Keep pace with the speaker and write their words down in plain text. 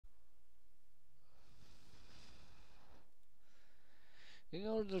In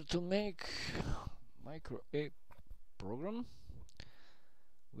order to make micro A program,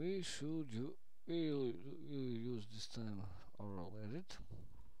 we will use this time Aural edit.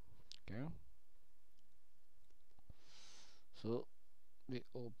 Okay. So we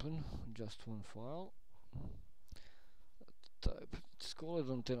open just one file. Type. Let's call it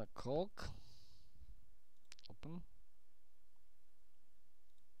antenna calc. Open.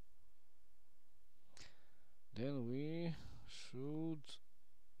 Then we should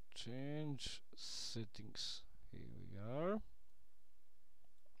change settings. Here we are.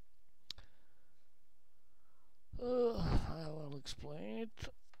 I will explain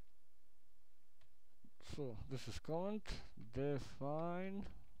it. So this is comment. Define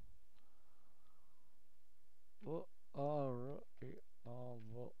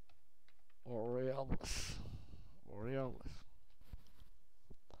variables.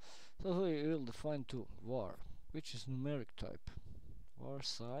 So we will define two: var, which is numeric type, var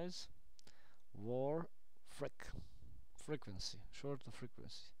size, var frequency, short of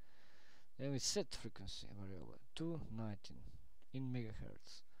frequency. Then we set frequency variable to 19 in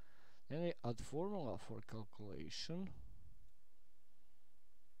megahertz. Then we add formula for calculation.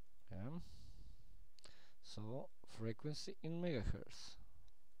 So frequency in megahertz.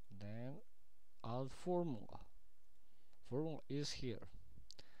 Then add formula. Formula is here.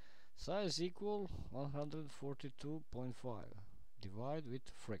 Size equal 142.5. Divide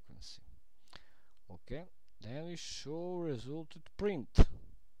with frequency. Okay. Then we show resulted print.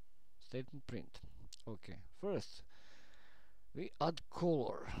 Statement print. Okay. First, we add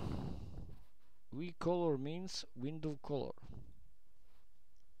color. Color means window color.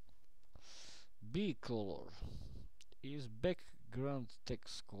 B color is background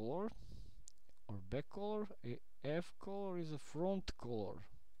text color or back color. F color is a front color.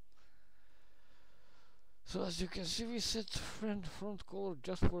 So as you can see, we set front color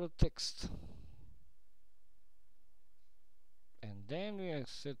just for the text, and then we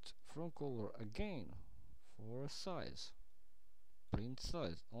set front color again for size, print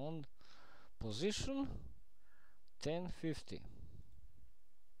size on position 1050.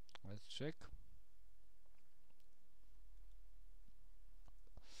 Let's check.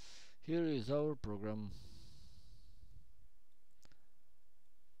 Here is our program.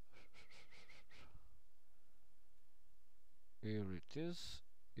 Here it is.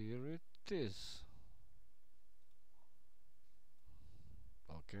 Here it is.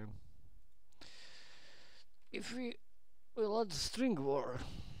 Okay. If we will add string var,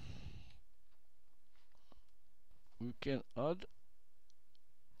 we can add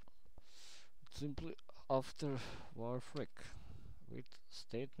simply after var frec with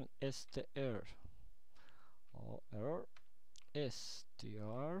statement str or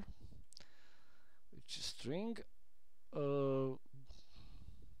str, which is string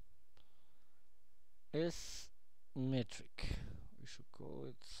s metric. We should call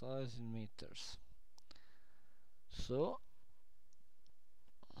it size in meters. So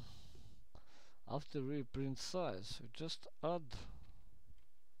after we print size, we just add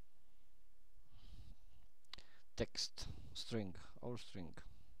text string, our string.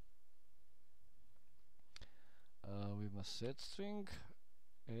 We must set string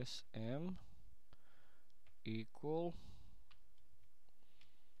sm equal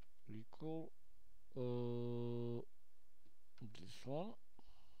this one,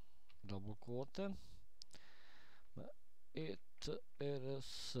 double quote, it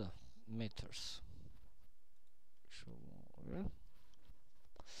is meters. So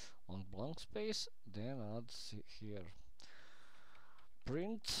on blank space, then add here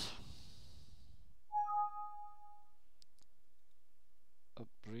print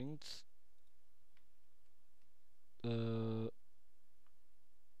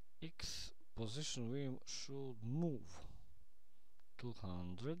x position we should move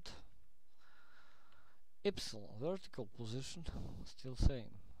 200, epsilon vertical position still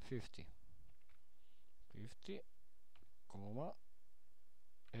same 50 comma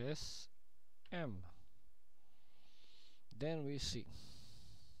sm. Then we see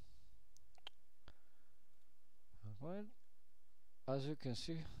as you can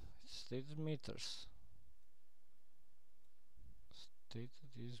see, it's stated meters.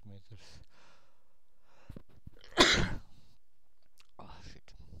 Stated is meters. Ah,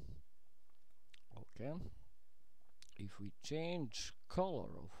 shit. Okay. If we change color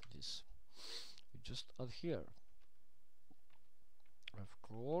of this, we just add here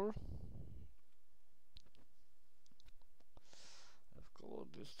color.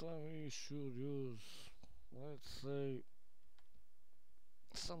 This time we should use, let's say,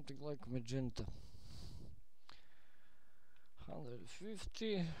 something like magenta.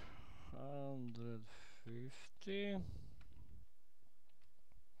 150, 150,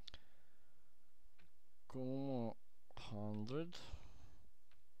 comma 100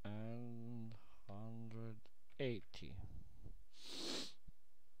 and 180.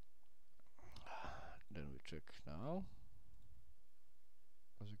 Then we check now.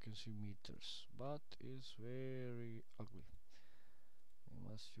 As you can see, meters, but it's very ugly. We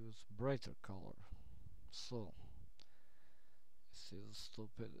must use brighter color. So this is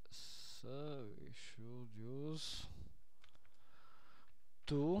stupid. So we should use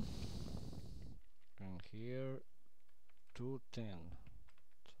 2, and here 210,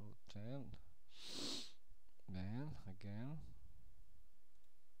 210. Then again,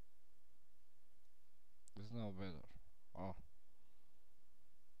 it's now better. Oh,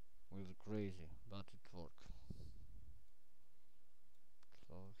 it's crazy, but it works.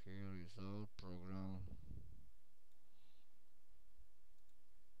 So here is our program.